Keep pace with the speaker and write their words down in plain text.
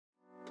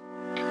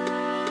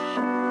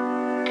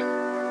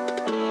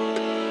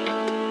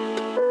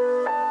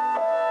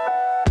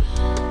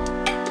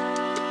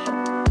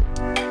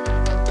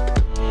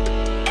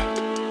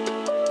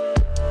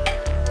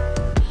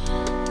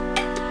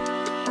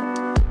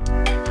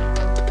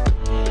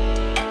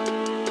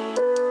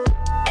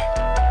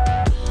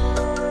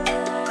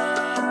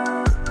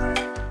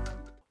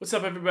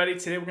What's up, everybody?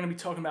 Today we're going to be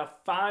talking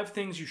about 5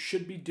 things you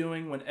should be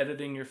doing when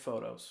editing your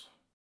photos.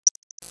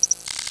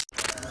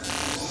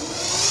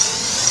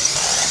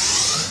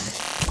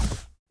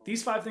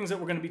 These 5 things that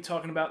we're going to be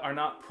talking about are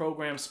not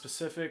program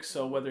specific,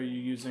 so whether you're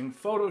using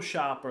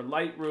Photoshop or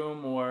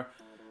Lightroom or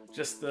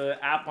just the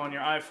app on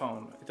your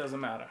iPhone, it doesn't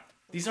matter.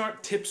 These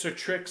aren't tips or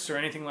tricks or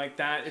anything like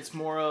that. It's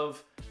more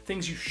of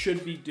things you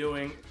should be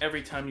doing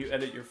every time you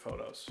edit your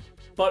photos.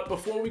 But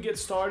before we get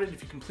started,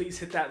 if you can please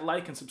hit that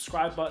like and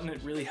subscribe button, it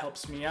really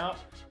helps me out.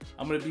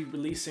 I'm going to be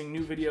releasing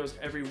new videos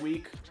every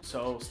week,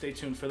 so stay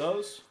tuned for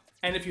those.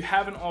 And if you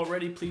haven't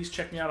already, please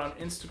check me out on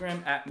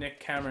Instagram at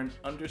 @NickCameron_.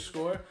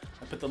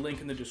 I put the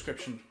link in the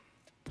description.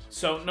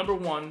 So number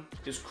 1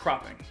 is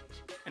cropping.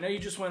 I know you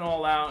just went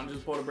all out and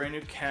just bought a brand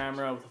new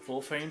camera with a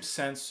full frame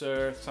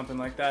sensor, something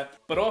like that.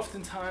 But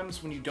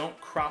oftentimes when you don't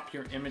crop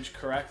your image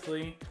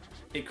correctly,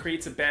 it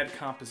creates a bad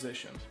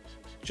composition.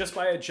 Just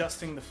by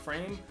adjusting the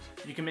frame,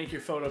 you can make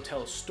your photo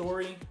tell a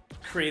story,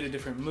 create a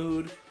different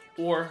mood,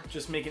 or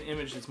just make an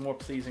image that's more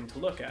pleasing to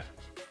look at.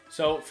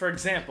 So for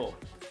example,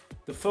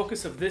 the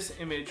focus of this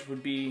image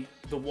would be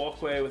the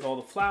walkway with all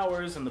the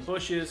flowers and the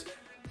bushes,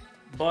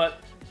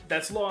 but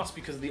that's lost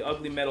because of the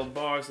ugly metal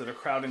bars that are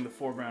crowding the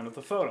foreground of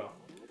the photo.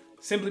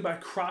 Simply by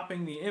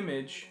cropping the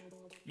image,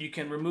 you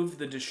can remove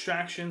the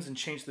distractions and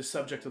change the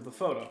subject of the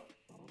photo.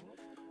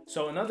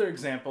 So another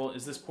example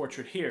is this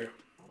portrait here.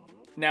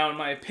 Now, in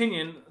my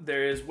opinion,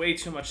 there is way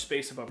too much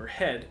space above her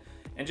head,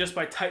 and just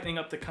by tightening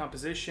up the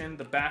composition,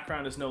 the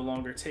background is no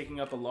longer taking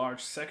up a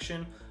large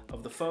section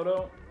of the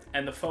photo,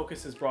 and the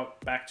focus is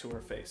brought back to her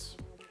face.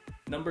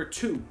 Number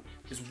 2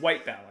 is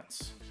white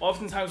balance.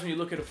 Oftentimes when you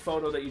look at a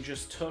photo that you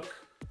just took,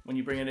 when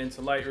you bring it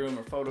into Lightroom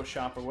or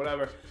Photoshop or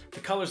whatever, the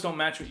colors don't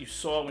match what you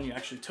saw when you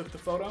actually took the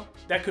photo.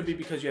 That could be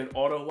because you had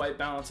auto white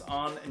balance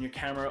on and your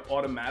camera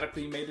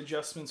automatically made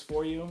adjustments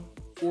for you,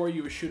 or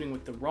you were shooting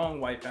with the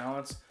wrong white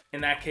balance. In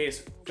that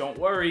case, don't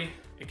worry,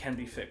 it can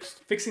be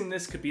fixed. Fixing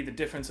this could be the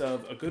difference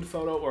of a good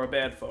photo or a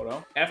bad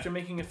photo. After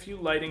making a few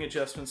lighting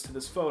adjustments to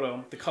this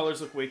photo, the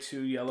colors look way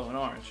too yellow and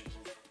orange.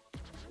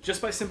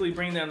 Just by simply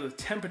bringing down the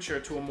temperature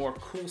to a more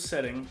cool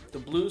setting, the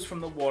blues from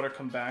the water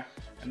come back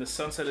and the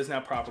sunset is now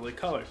properly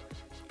colored.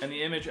 And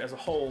the image as a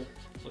whole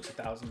looks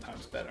 1,000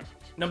 times better.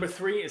 Number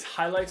 3 is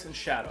highlights and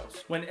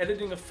shadows. When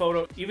editing a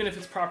photo, even if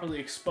it's properly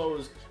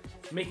exposed,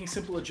 making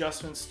simple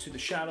adjustments to the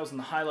shadows and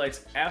the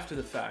highlights after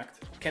the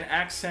fact can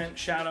accent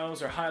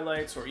shadows or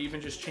highlights or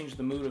even just change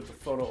the mood of the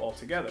photo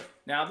altogether.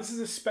 Now, this is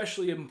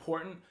especially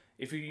important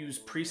if you use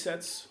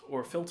presets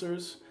or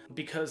filters,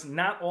 because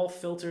not all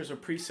filters or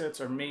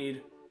presets are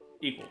made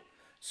equal.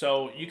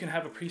 So you can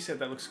have a preset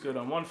that looks good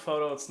on one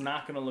photo, it's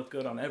not going to look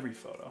good on every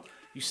photo.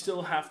 You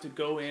still have to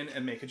go in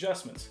and make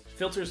adjustments.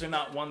 Filters are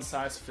not one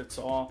size fits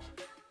all,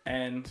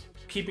 and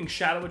keeping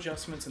shadow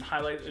adjustments and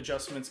highlight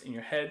adjustments in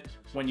your head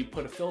when you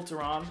put a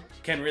filter on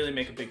can really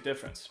make a big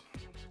difference.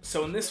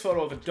 So in this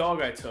photo of a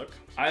dog I took,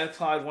 I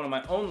applied one of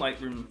my own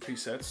Lightroom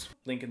presets,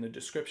 link in the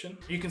description.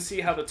 You can see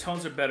how the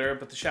tones are better,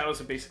 but the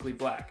shadows are basically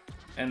black,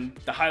 and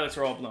the highlights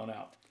are all blown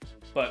out.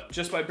 But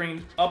just by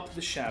bringing up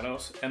the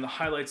shadows and the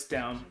highlights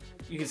down,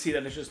 you can see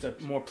that it's just a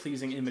more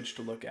pleasing image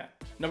to look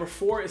at. Number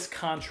 4 is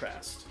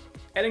contrast.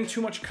 Adding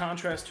too much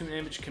contrast to an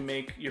image can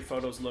make your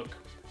photos look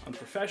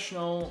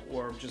unprofessional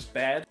or just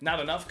bad. Not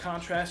enough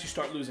contrast, you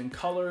start losing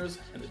colors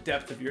and the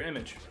depth of your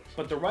image.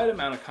 But the right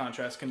amount of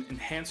contrast can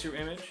enhance your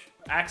image,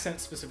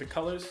 accent specific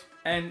colors,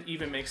 and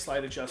even make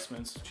slight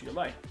adjustments to your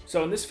light.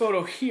 So in this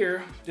photo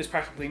here, there's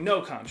practically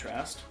no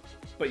contrast,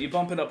 but you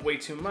bump it up way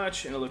too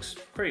much and it looks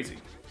crazy.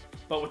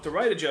 But with the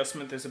right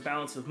adjustment, there's a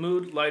balance of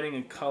mood, lighting,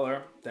 and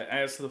color that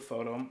adds to the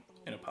photo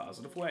in a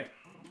positive way.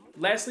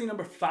 Lastly,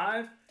 number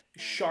 5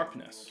 is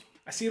sharpness.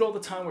 I see it all the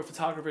time where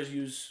photographers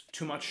use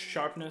too much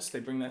sharpness. They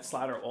bring that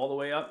slider all the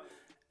way up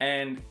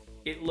and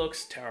it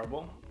looks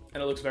terrible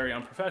and it looks very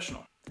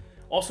unprofessional.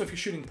 Also, if you're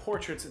shooting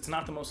portraits, it's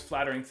not the most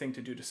flattering thing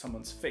to do to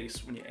someone's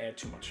face when you add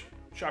too much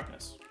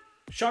sharpness.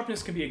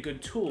 Sharpness can be a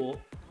good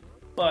tool,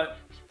 but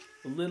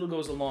a little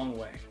goes a long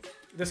way.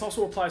 This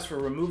also applies for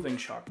removing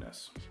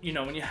sharpness. You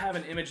know, when you have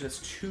an image that's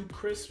too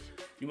crisp,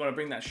 you want to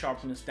bring that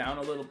sharpness down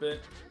a little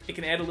bit. It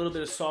can add a little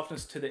bit of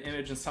softness to the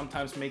image and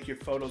sometimes make your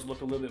photos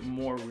look a little bit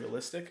more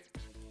realistic.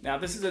 Now,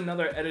 this is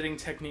another editing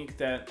technique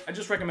that I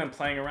just recommend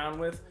playing around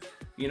with.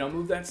 You know,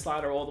 move that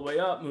slider all the way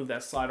up, move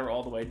that slider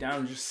all the way down,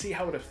 and just see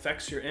how it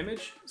affects your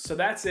image. So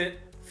that's it.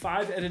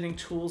 5 editing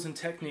tools and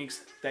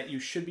techniques that you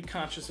should be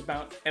conscious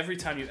about every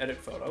time you edit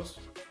photos.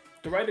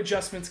 The right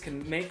adjustments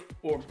can make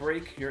or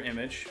break your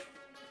image.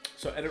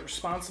 So edit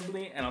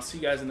responsibly, and I'll see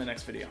you guys in the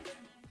next video.